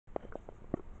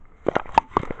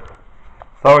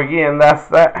So again, that's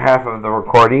that half of the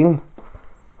recording.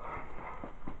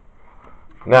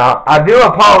 Now, I do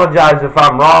apologize if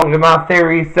I'm wrong in my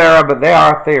theories, Sarah, but they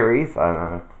are theories. I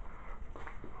know.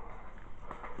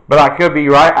 But I could be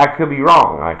right, I could be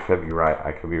wrong. I could be right,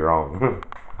 I could be wrong.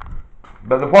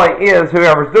 But the point is,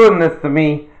 whoever's doing this to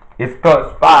me is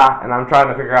close by, and I'm trying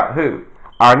to figure out who.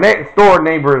 Our next door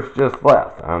neighbors just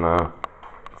left. I know.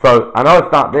 So, I know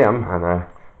it's not them. I know.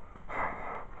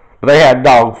 But they had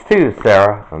dogs too,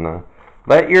 Sarah. I know.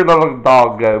 Let your little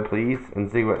dog go, please,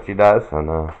 and see what she does. I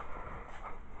know.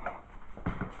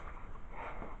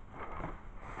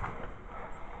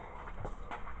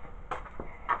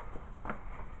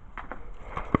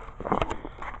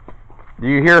 Do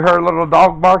you hear her little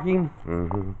dog barking?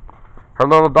 Mm-hmm. Her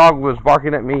little dog was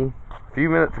barking at me a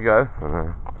few minutes ago.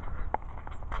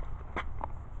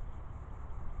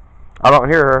 I don't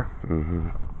hear her. Mm-hmm.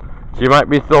 She might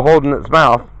be still holding its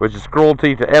mouth, which is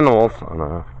cruelty to animals. I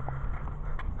know.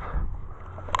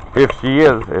 If she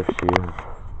is.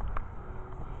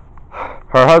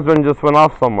 Her husband just went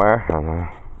off somewhere. I know.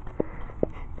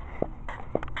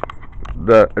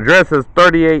 The address is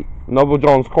 38 Noble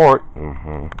Jones Court.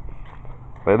 Mm-hmm.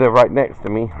 They live right next to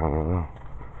me. I don't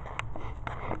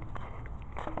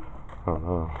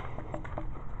know.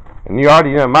 And you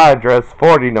already know my address,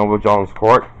 40 Noble Jones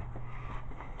Court.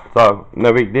 So,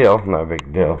 no big deal. No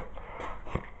big deal.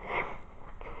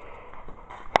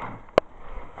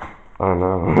 I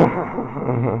know.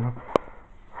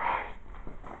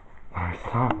 No, he's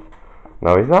not.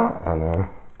 No, he's not. I know.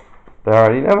 They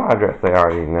already know my address. They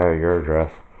already know your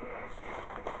address.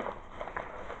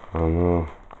 I know.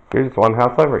 You're just one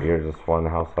house over. You're just one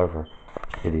house over.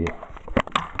 Idiot.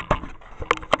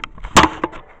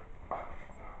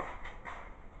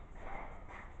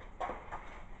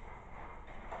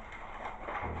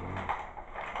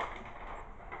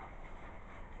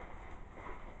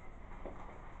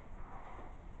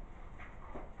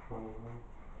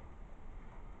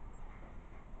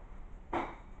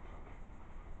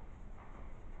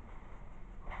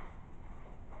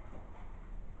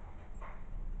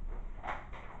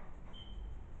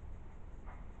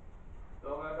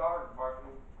 Still no dogs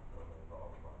barking. Still no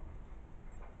dogs barking.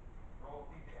 Roll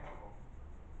teach animals.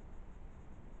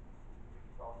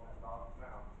 You're calling that dog's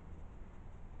mouth.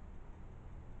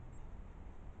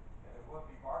 And it would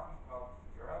be barking because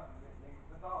your husband needs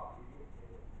the dog.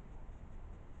 Idiot.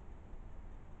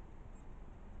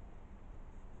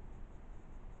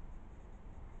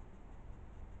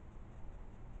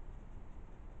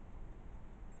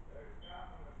 There's a guy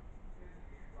from the kids that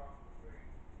get across the street.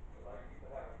 But like used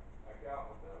to have a cow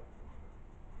with them.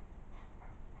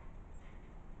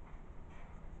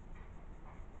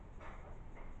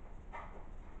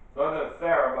 So does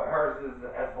Sarah, but hers is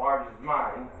as large as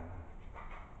mine.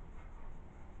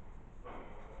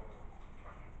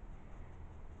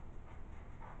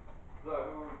 So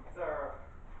Sarah,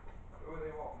 who do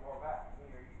they want more back? Me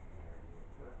or you?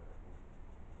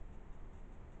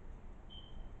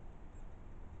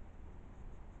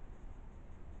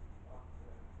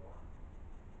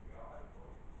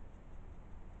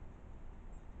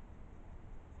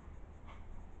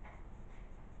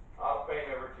 I was paying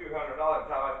over $200. How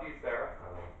about you, Sarah?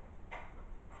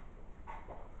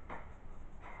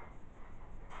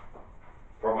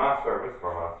 For my service.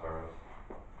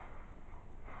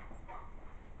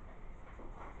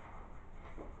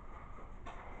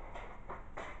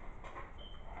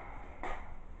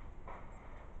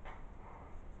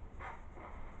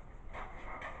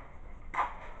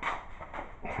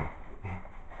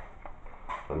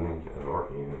 The ninja is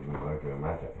working and like a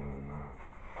magic and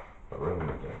a real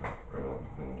ninja.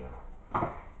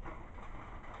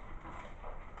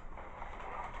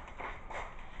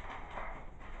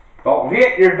 Don't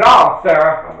hit your dog,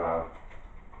 Sarah.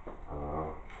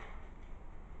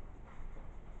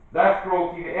 That's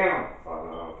cruelty to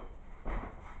animals.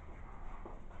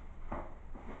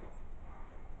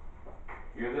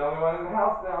 You're the only one in the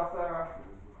house now, Sarah.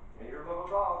 And your little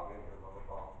dog.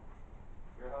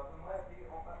 Your husband left. He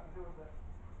don't want nothing to do with it.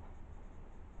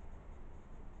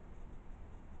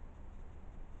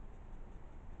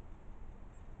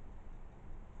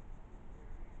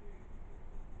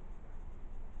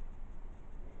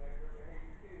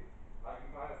 Like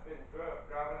you might have been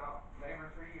driving out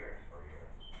neighbors for years.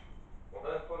 Well,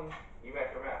 this one, you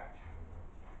met your match.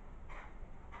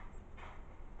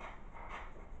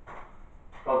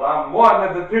 Because I'm one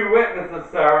of the two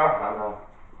witnesses, Sarah. I know.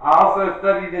 I also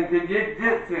studied into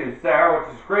jiu-jitsu, Sarah,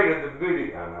 which is greater than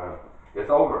voodoo. I know. It's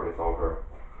over.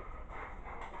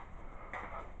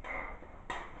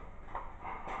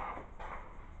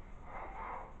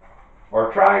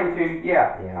 Or trying to,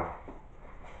 yeah.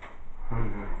 Well,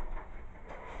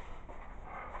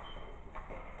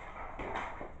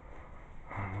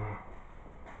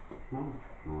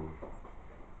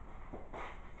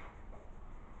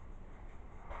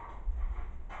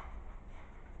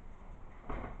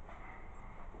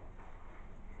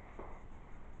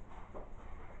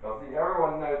 see,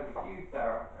 everyone knows it's you,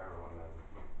 Sarah. Everyone knows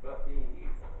it's you. But being you,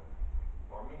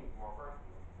 or me, more personally.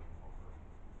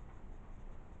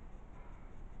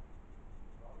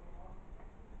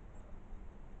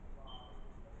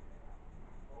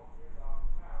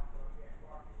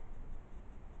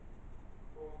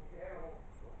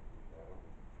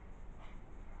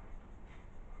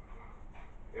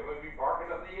 It would be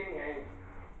barking up the yin yang.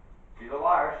 She's a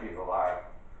liar, she's a liar.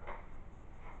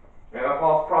 And a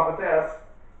false prophetess,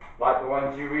 like the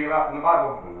ones you read about in the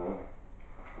Bible.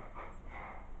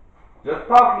 Just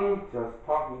talking, just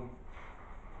talking.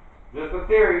 Just a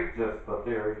theory, just a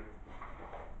theory.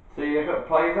 See if it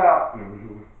plays out.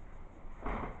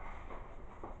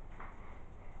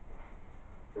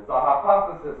 It's a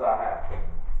hypothesis I have.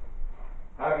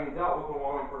 Having dealt with a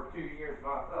woman for 2 years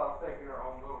myself, taking her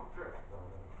on little trips,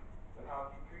 and how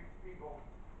she treats people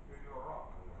who do her wrong.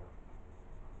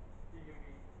 She can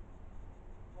be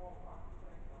all kinds of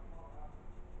things.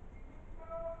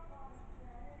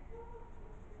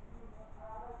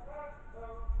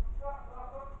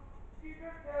 She's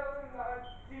just telling lies.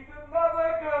 She's another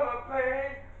girl to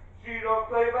play. She don't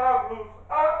play by rules.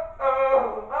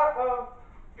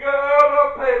 Girl,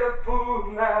 don't play the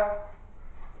fool now.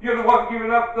 You're the one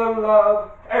giving up the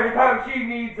love every time she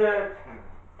needs it.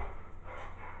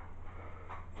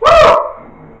 Woo!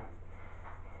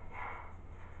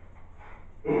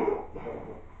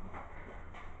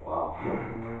 Wow.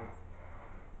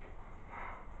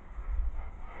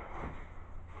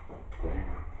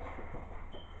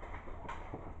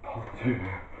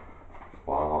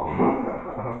 Wow.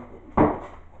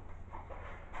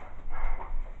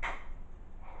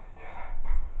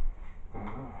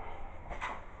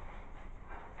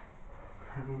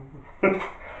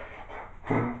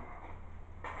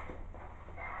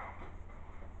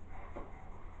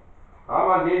 I'm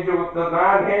a ninja with the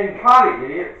 9-hand Connie,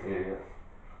 idiots.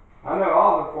 I know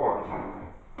all the forms.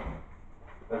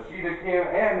 Ashita Kim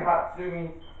and Hatsumi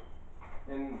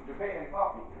in Japan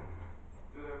taught me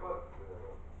through their books.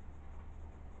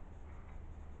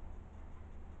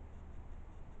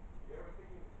 You ever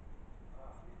seen people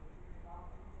shooting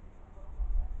off something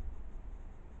like that?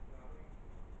 You know what I mean?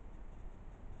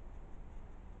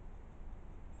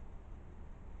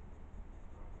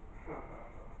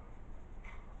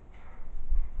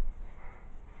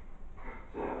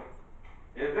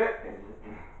 Is it?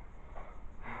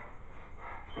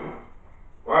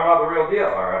 Or am I the real deal?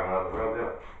 Or am I the real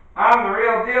deal? I'm the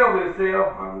real deal, Lucille.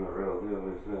 I'm the real deal,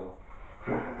 Lucille.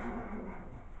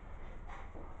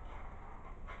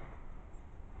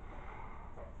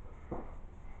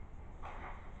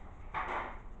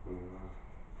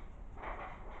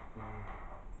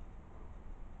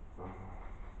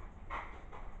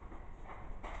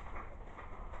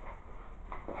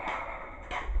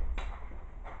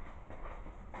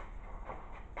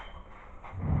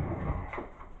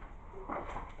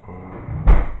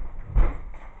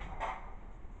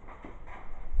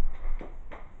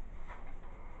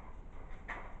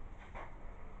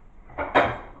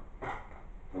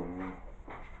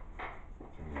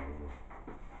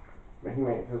 He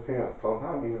makes his parents full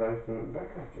time, he's like, back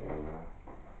at you.